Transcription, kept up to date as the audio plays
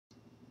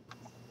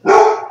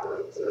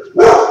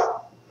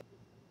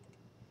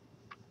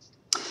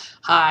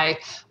Hi.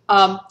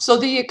 So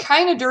the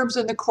Echinoderms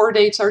and the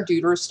Chordates are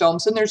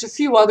Deuterostomes, and there's a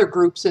few other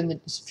groups a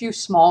few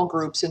small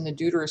groups in the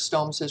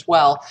Deuterostomes as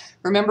well.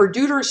 Remember,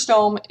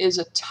 Deuterostome is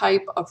a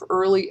type of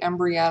early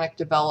embryonic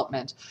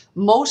development.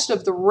 Most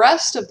of the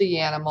rest of the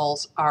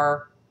animals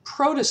are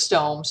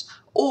protostomes,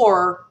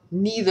 or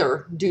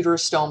neither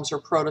Deuterostomes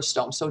or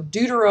protostomes. So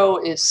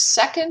deutero is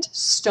second,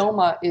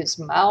 stoma is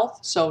mouth.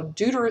 So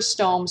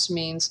Deuterostomes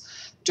means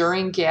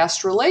during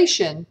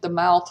gastrulation, the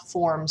mouth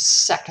forms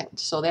second.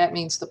 So that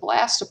means the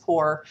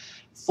blastopore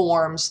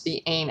forms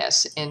the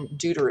anus in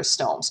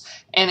Deuterostomes.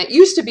 And it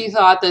used to be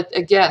thought that,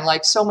 again,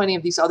 like so many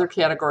of these other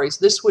categories,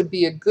 this would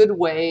be a good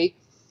way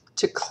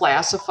to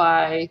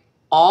classify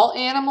all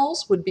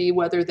animals, would be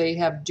whether they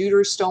have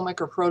deuterostomic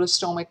or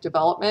protostomic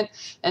development.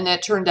 And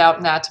that turned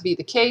out not to be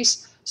the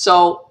case.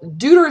 So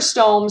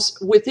Deuterostomes,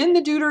 within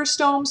the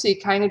Deuterostomes, the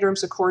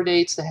Echinoderms, the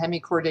Chordates, the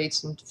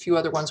Hemichordates, and a few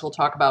other ones we'll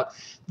talk about,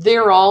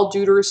 they're all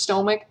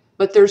deuterostomic,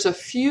 but there's a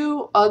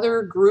few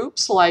other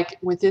groups, like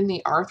within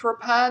the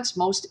arthropods,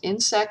 most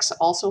insects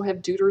also have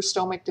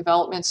deuterostomic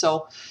development.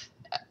 So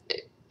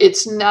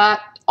it's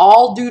not,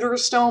 all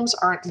deuterostomes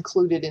aren't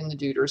included in the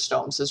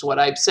deuterostomes, is what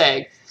I'm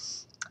saying.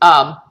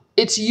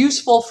 It's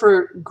useful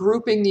for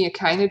grouping the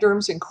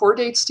Echinoderms and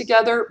Chordates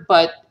together,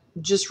 but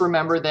just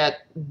remember that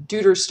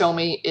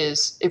deuterostomy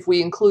is, if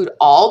we include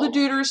all the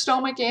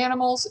deuterostomic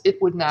animals,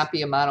 it would not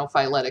be a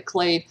monophyletic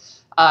clade.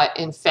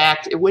 In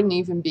fact, it wouldn't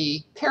even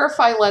be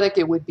paraphyletic,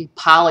 it would be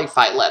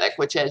polyphyletic,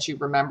 which, as you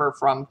remember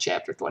from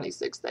chapter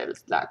 26, that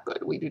is not good.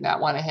 We do not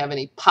want to have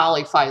any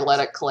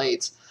polyphyletic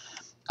clades,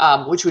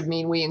 which would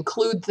mean we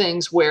include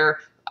things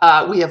where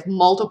we have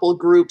multiple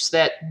groups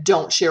that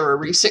don't share a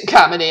recent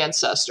common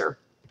ancestor.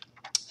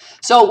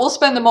 So we'll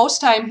spend the most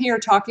time here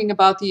talking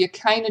about the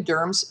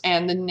Echinoderms,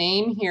 and the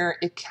name here,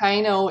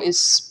 echino, is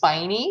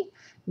spiny,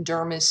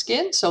 derm is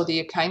skin, so the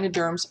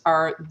Echinoderms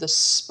are the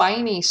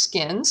spiny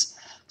skins.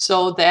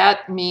 So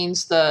that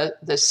means the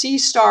sea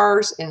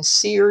stars and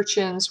sea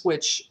urchins,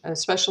 which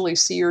especially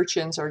sea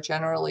urchins are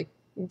generally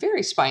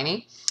very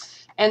spiny.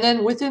 And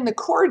then within the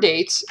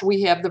Chordates,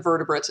 we have the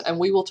vertebrates, and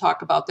we will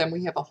talk about them.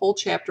 We have a whole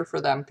chapter for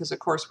them because, of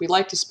course, we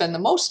like to spend the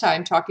most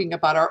time talking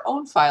about our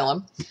own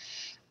phylum.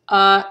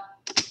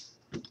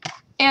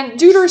 And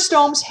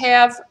Deuterostomes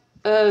have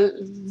a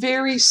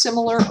very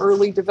similar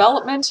early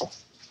development,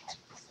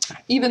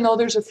 even though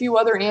there's a few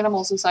other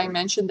animals, as I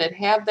mentioned, that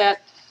have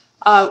that.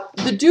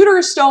 The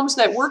Deuterostomes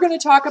that we're going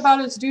to talk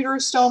about as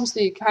Deuterostomes,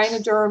 the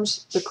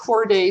Echinoderms, the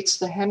Chordates,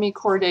 the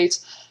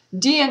Hemichordates,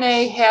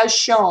 DNA has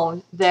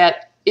shown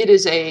that it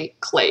is a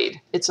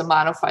clade. It's a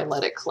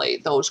monophyletic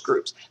clade, those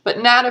groups.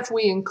 But not if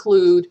we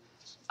include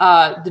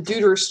the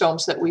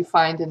Deuterostomes that we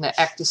find in the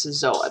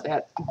Ecdysozoa.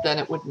 Then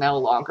it would no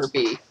longer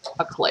be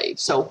a clade.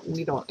 So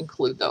we don't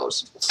include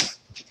those.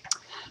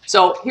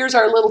 So here's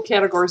our little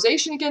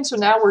categorization again. So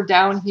now we're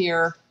down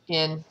here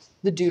in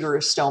the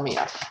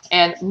Deuterostomia.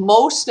 And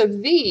most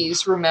of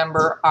these,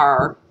 remember,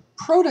 are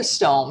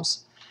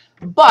protostomes,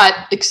 but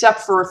except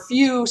for a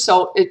few,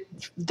 so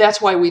that's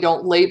why we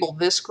don't label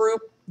this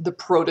group the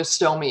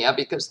Protostomia,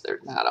 because they're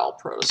not all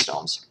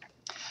protostomes.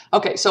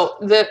 Okay, so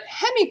the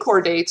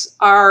Hemichordates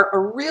are a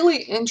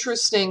really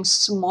interesting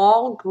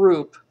small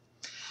group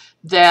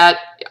that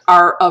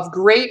are of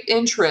great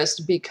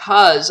interest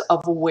because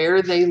of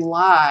where they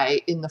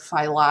lie in the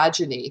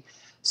phylogeny.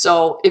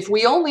 So if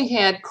we only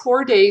had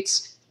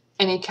Chordates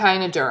and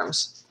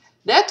Echinoderms,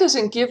 that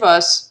doesn't give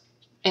us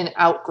an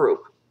outgroup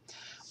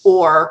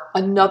or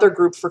another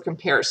group for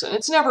comparison.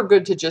 It's never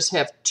good to just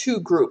have two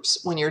groups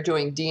when you're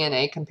doing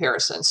DNA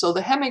comparison. So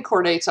the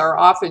Hemichordates are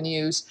often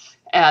used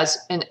as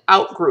an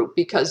outgroup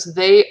because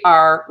they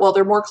are, well,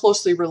 they're more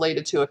closely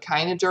related to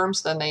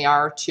Echinoderms than they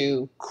are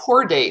to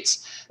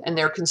Chordates, and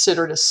they're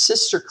considered a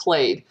sister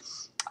clade.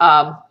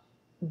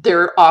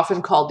 They're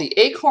often called the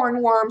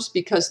acorn worms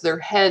because their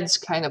heads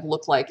kind of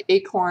look like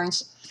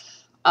acorns.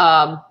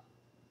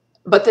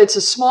 But it's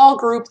a small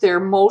group. They're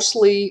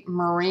mostly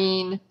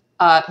marine.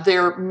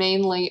 They're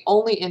mainly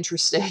only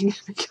interesting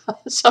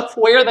because of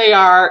where they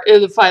are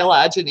in the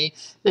phylogeny.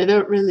 They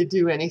don't really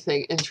do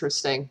anything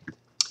interesting.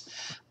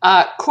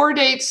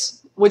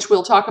 Chordates, which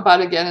we'll talk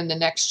about again in the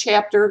next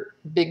chapter,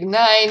 big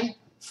 9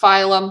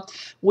 phylum.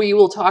 We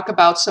will talk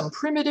about some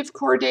primitive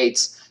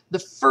chordates. The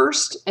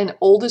first and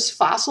oldest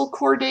fossil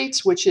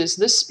chordates, which is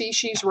this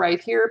species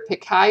right here,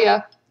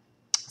 Picaya,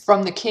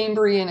 from the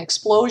Cambrian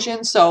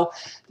explosion. So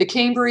the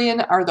Cambrian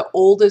are the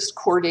oldest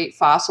chordate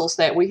fossils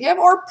that we have,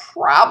 or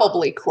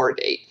probably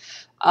chordate,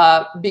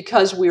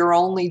 because we're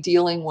only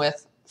dealing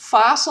with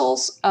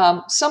fossils.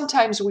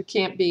 Sometimes we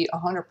can't be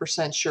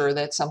 100% sure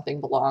that something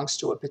belongs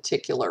to a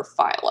particular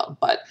phylum,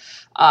 but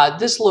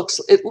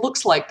it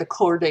looks like the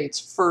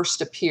chordates first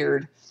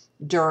appeared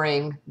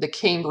during the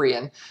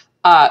Cambrian.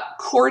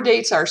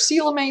 Chordates are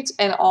coelomates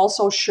and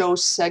also show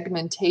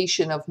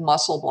segmentation of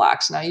muscle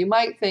blocks. Now you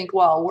might think,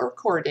 well, we're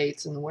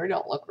chordates and we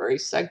don't look very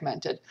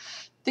segmented.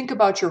 Think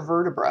about your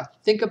vertebra.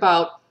 Think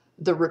about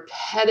the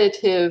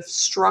repetitive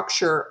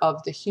structure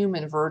of the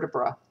human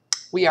vertebra.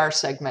 We are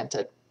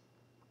segmented.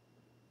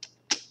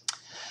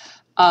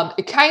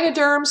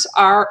 Echinoderms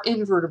are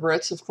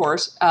invertebrates, of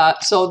course.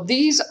 So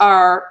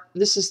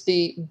this is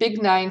the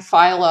big nine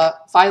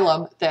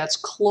phylum that's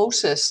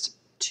closest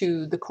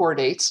to the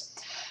chordates.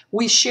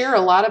 We share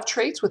a lot of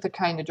traits with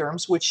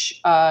echinoderms,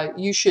 which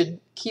you should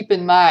keep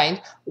in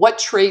mind what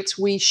traits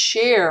we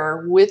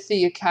share with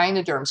the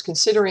echinoderms,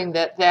 considering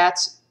that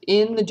that's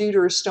in the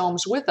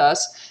deuterostomes with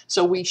us.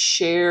 So we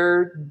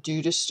share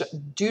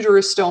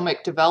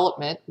deuterostomic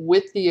development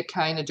with the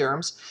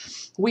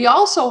echinoderms. We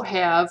also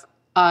have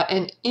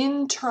an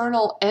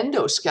internal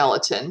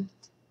endoskeleton.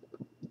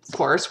 Of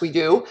course, we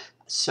do.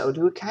 So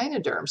do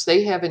echinoderms.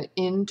 They have an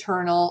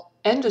internal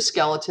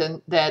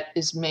endoskeleton that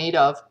is made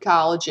of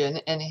collagen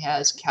and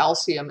has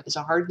calcium as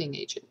a hardening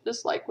agent,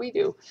 just like we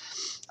do.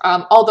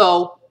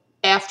 Although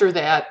after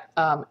that,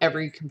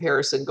 every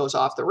comparison goes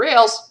off the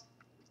rails.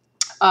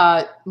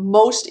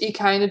 Most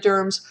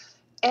echinoderms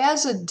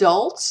as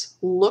adults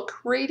look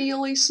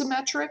radially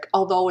symmetric,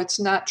 although it's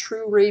not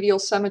true radial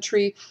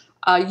symmetry.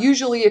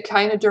 Usually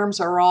echinoderms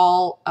are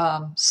all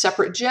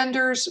separate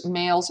genders,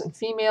 males and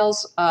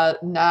females,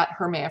 not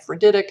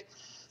hermaphroditic.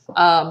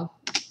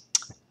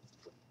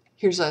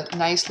 Here's a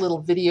nice little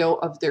video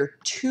of their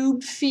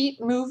tube feet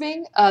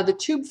moving. The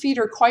tube feet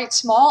are quite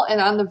small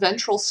and on the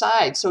ventral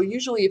side. So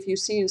usually if you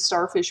see a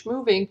starfish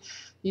moving,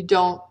 you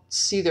don't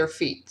see their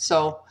feet.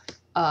 So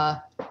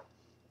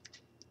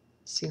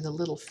see the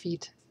little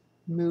feet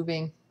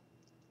moving.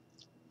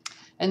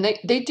 And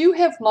they do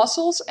have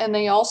muscles, and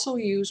they also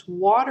use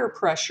water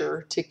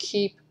pressure to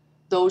keep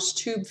those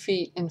tube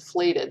feet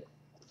inflated.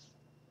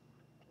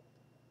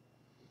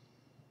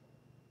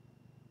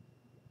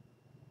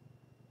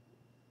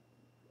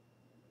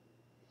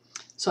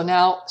 So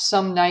now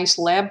some nice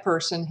lab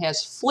person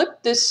has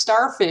flipped this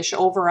starfish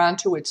over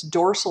onto its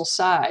dorsal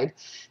side,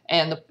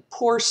 and the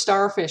poor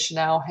starfish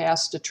now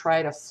has to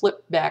try to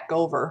flip back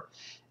over.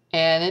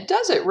 And it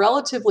does it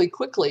relatively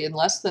quickly, in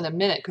less than a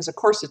minute, because of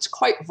course it's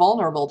quite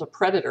vulnerable to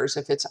predators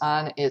if it's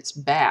on its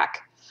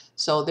back.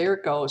 So there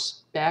it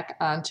goes, back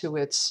onto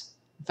its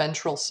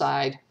ventral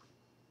side.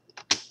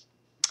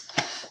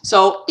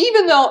 So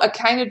even though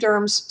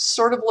echinoderms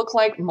sort of look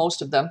like,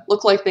 most of them,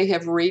 look like they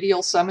have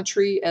radial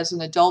symmetry as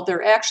an adult,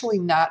 they're actually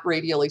not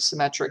radially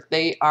symmetric.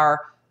 They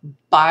are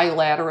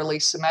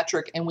bilaterally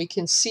symmetric, and we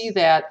can see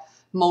that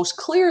most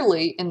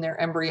clearly in their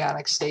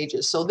embryonic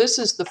stages. So this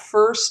is the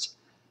first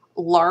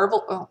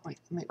larval, oh wait,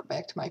 let me go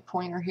back to my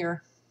pointer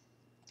here.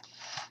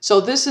 So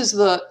this is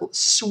the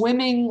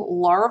swimming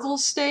larval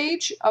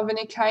stage of an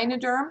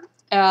echinoderm,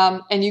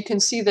 and you can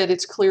see that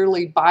it's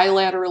clearly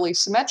bilaterally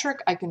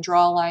symmetric. I can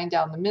draw a line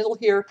down the middle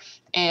here,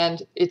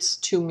 and it's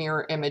two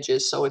mirror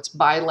images, so it's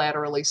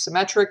bilaterally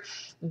symmetric.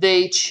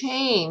 They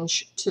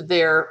change to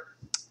their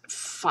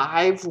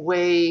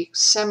five-way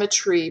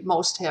symmetry.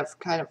 Most have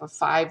kind of a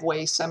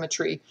five-way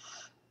symmetry.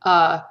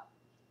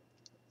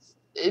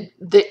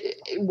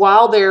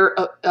 While they're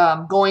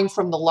going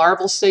from the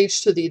larval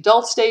stage to the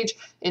adult stage,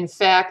 in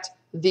fact,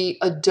 the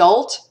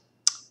adult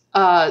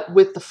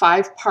with the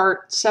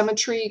five-part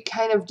symmetry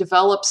kind of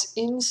develops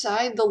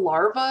inside the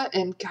larva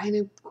and kind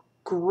of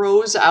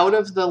grows out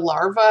of the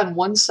larva on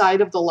one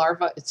side of the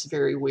larva. It's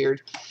very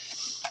weird.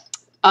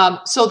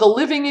 So the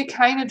living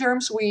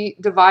echinoderms we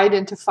divide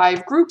into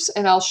 5 groups,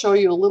 and I'll show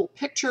you a little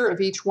picture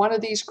of each one of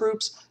these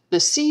groups. The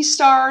sea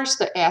stars,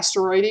 the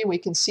asteroideae, we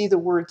can see the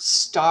word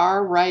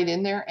star right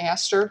in there,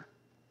 aster.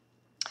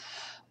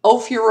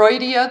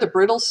 Ophiuroidea, the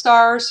brittle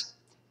stars.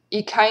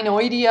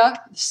 Echinoidea,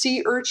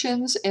 sea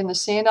urchins, and the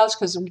sandouts,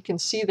 because we can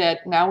see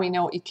that now we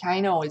know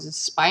echino is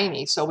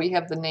spiny, so we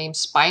have the name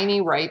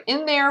spiny right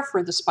in there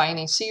for the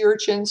spiny sea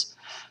urchins.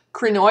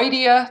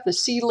 Crinoidea, the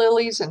sea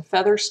lilies and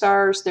feather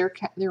stars, they're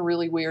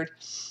really weird.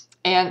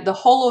 And the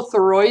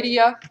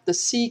Holothuroidea, the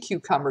sea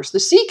cucumbers. The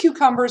sea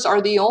cucumbers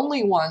are the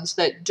only ones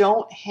that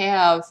don't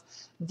have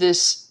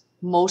this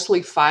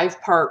mostly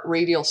 5-part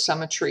radial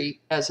symmetry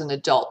as an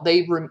adult.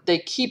 They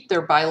keep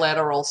their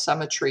bilateral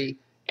symmetry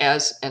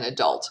as an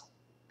adult.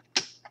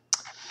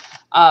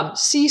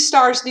 Sea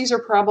stars, these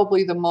are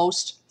probably the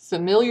most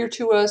familiar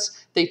to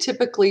us. They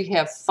typically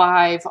have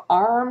 5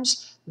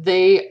 arms.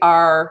 They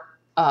are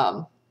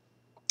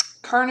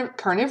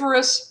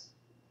carnivorous.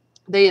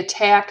 They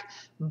attack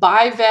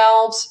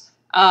bivalves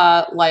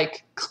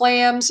like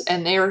clams,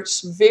 and they're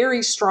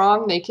very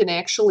strong. They can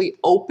actually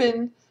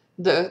open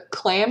the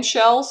clam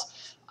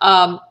shells.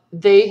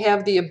 They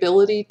have the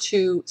ability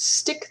to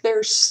stick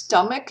their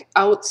stomach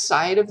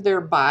outside of their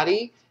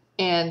body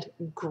and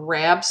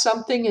grab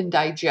something and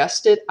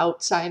digest it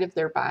outside of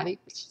their body.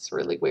 It's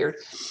really weird.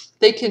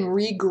 They can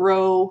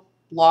regrow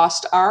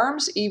lost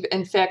arms.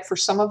 In fact, for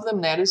some of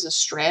them, that is a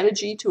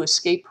strategy to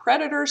escape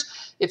predators.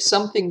 If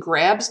something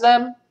grabs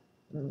them,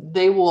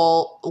 they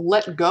will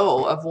let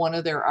go of one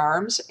of their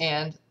arms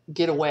and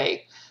get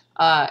away,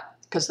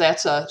 because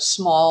that's a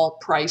small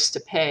price to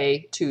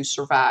pay to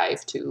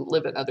survive, to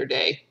live another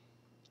day.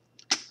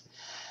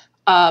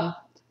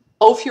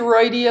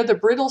 Ophiuroidea, the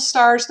brittle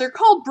stars, they're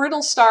called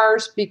brittle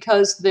stars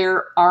because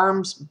their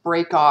arms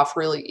break off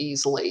really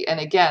easily. And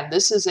again,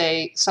 this is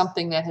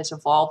something that has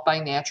evolved by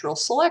natural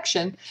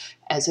selection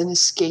as an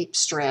escape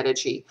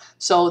strategy.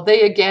 So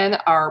they again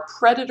are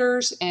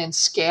predators and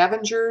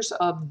scavengers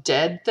of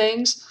dead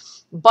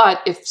things.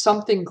 But if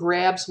something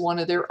grabs one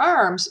of their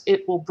arms,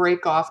 it will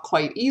break off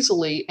quite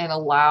easily and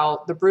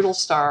allow the brittle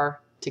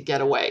star to get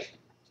away.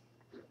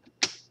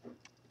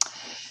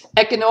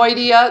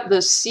 Echinoidea,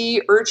 the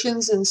sea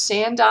urchins and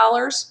sand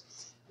dollars.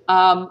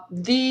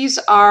 These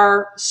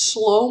are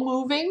slow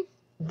moving.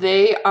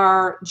 They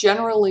are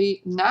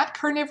generally not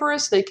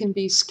carnivorous. They can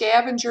be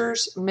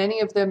scavengers. Many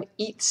of them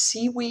eat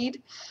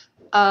seaweed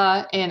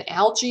and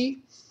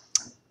algae.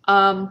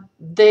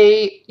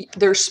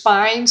 Their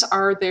spines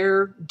are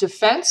their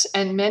defense,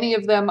 and many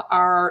of them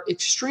are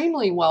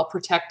extremely well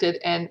protected,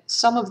 and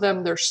some of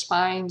them, their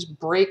spines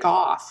break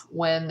off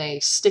when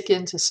they stick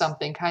into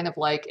something, kind of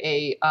like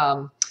a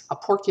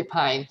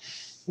porcupine,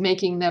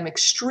 making them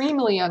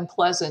extremely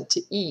unpleasant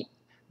to eat.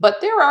 But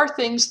there are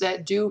things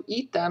that do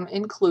eat them,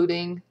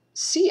 including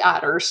sea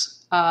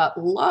otters.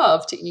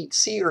 Love to eat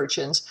sea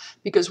urchins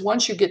because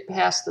once you get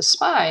past the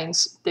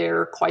spines,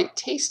 they're quite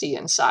tasty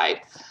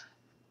inside.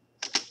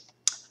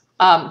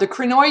 The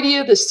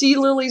Crinoidea, the sea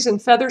lilies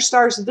and feather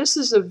stars, this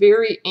is a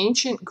very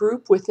ancient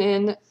group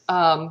within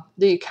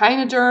the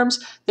Echinoderms.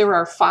 There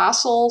are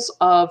fossils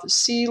of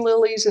sea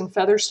lilies and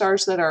feather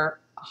stars that are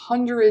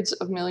hundreds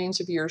of millions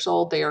of years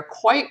old. They are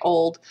quite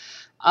old.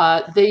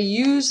 They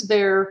use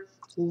their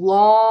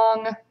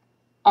long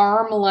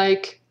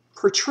arm-like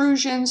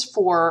protrusions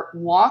for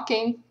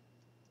walking,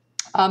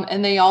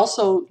 and they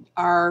also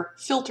are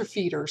filter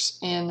feeders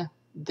in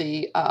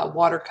the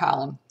water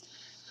column.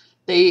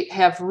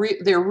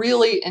 They're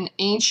really an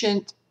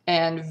ancient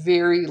and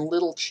very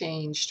little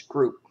changed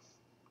group.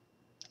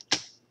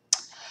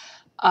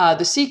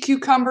 The sea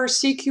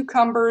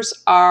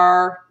cucumbers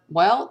are,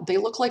 well, they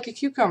look like a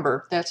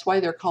cucumber. That's why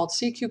they're called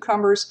sea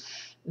cucumbers.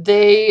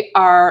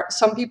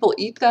 Some people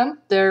eat them.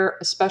 They're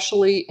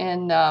especially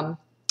in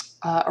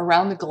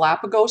around the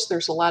Galapagos.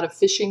 There's a lot of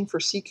fishing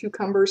for sea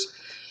cucumbers.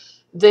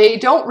 They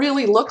don't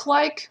really look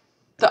like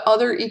the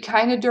other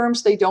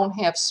echinoderms. They don't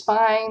have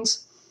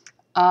spines.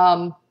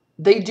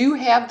 They do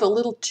have the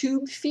little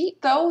tube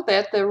feet, though,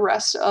 that the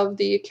rest of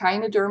the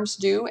echinoderms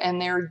do, and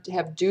they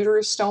have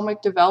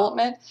deuterostomic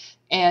development,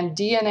 and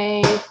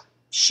DNA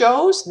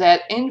shows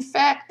that, in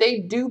fact,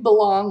 they do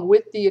belong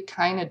with the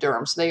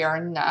echinoderms. They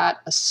are not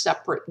a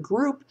separate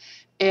group,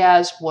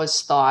 as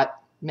was thought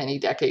many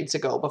decades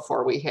ago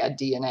before we had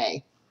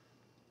DNA.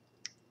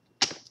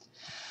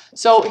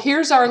 So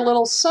here's our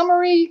little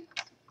summary,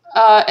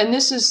 and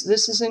this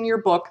is in your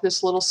book,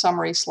 this little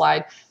summary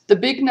slide. The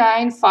big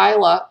 9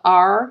 phyla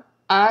are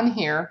on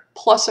here,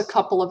 plus a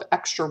couple of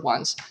extra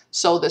ones.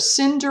 So the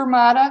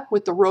Syndermata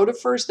with the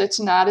rotifers, that's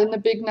not in the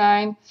big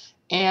 9,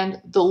 and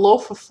the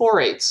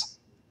Lophophoridates,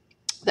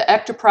 the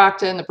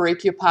Ectoprocta and the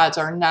Brachiopods,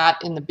 are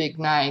not in the big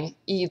 9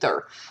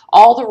 either.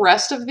 All the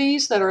rest of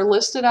these that are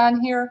listed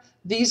on here,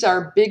 these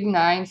are big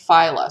 9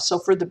 phyla. So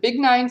for the big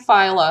 9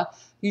 phyla,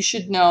 you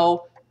should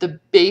know the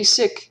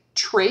basic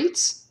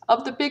traits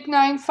of the big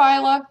 9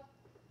 phyla,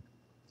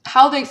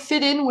 how they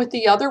fit in with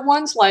the other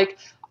ones, like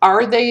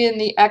are they in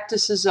the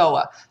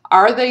Ecdysozoa?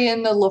 Are they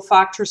in the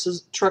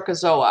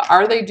Lophoctrichozoa?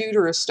 Are they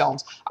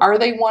Deuterostomes? Are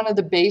they one of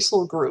the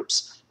basal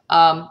groups?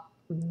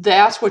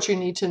 That's what you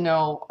need to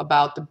know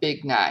about the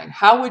big 9.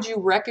 How would you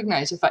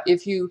recognize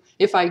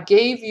if I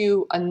gave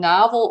you a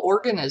novel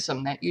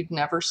organism that you'd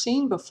never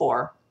seen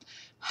before?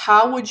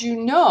 How would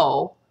you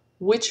know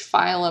which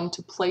phylum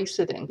to place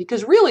it in?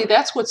 Because really,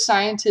 that's what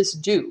scientists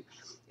do.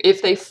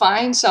 If they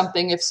find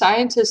something, if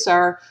scientists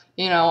are,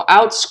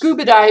 out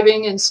scuba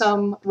diving in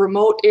some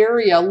remote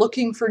area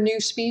looking for new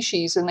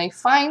species, and they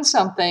find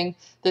something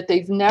that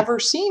they've never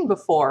seen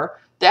before,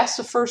 that's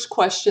the first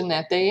question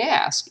that they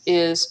ask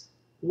is,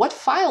 what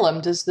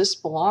phylum does this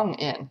belong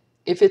in?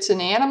 If it's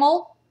an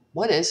animal,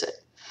 what is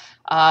it?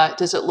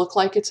 Does it look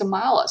like it's a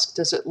mollusk?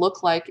 Does it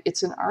look like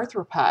it's an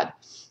arthropod?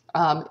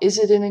 Is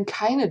it an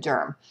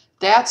echinoderm?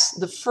 That's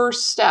the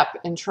first step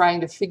in trying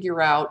to figure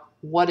out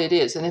what it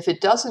is. And if it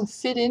doesn't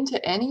fit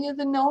into any of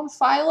the known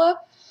phyla,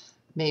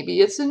 maybe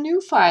it's a new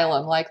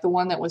phylum, like the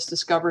one that was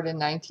discovered in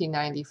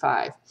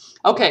 1995.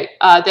 Okay,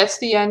 that's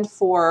the end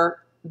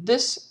for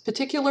this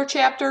particular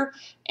chapter.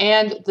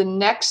 And the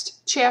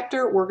next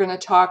chapter, we're going to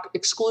talk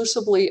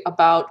exclusively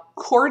about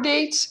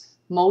chordates,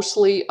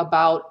 mostly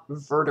about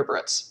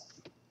vertebrates.